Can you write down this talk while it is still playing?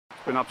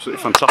It's been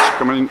absolutely fantastic.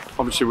 I mean,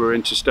 obviously we're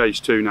into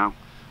stage 2 now.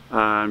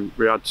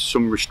 We had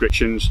some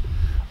restrictions,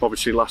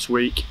 obviously last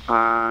week,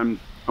 and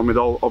with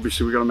all,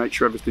 obviously we've got to make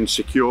sure everything's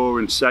secure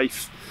and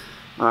safe.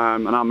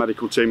 And our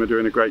medical team are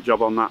doing a great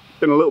job on that.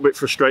 Been a little bit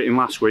frustrating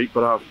last week,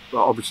 but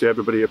obviously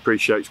everybody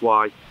appreciates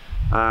why.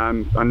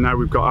 And now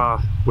we've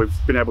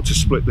been able to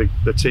split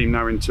the team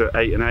now into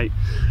 8 and 8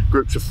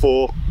 groups of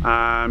 4.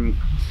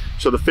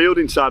 So the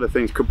fielding side of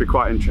things could be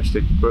quite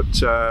interesting.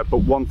 But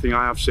one thing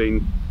I have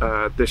seen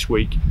this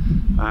week,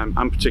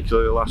 and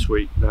particularly last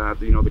week,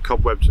 the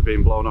cobwebs are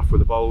being blown off with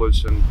the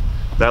bowlers, and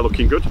they're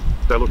looking good.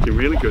 They're looking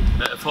really good.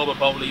 A former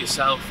bowler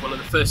yourself, one of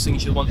the first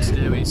things you'll want to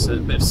do is a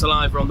bit of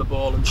saliva on the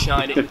ball and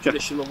shine it in the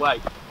traditional way.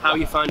 How are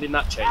you finding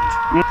that change?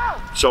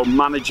 So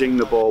managing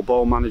the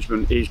ball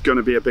management is going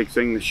to be a big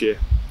thing this year.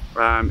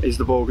 Is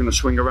the ball going to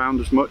swing around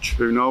as much?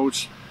 Who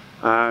knows?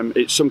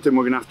 It's something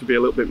we're going to have to be a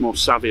little bit more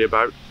savvy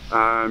about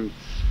and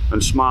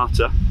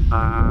smarter.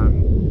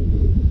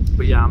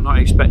 But yeah, I'm not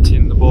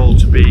expecting the ball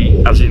to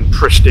be as in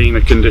pristine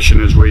a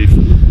condition as we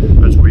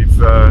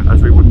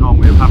would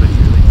normally have had it.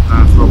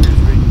 For obvious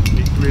reasons,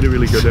 it's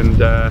really good,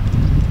 and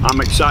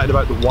I'm excited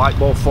about the white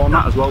ball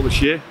format as well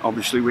this year.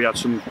 Obviously, we had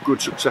some good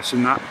success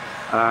in that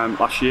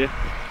last year,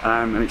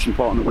 and it's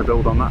important that we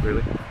build on that.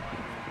 Really,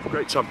 it's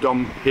great to have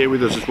Dom here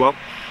with us as well.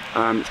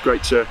 It's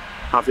great to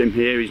have him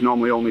here. He's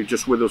normally only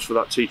just with us for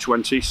that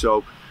T20,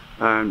 so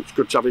it's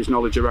good to have his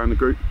knowledge around the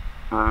group,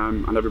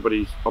 and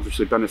everybody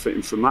obviously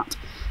benefiting from that.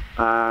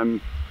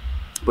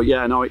 But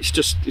yeah, no, it's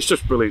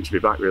just brilliant to be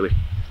back, really.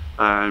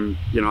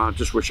 I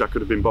just wish I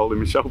could have been bowling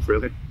myself,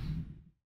 really.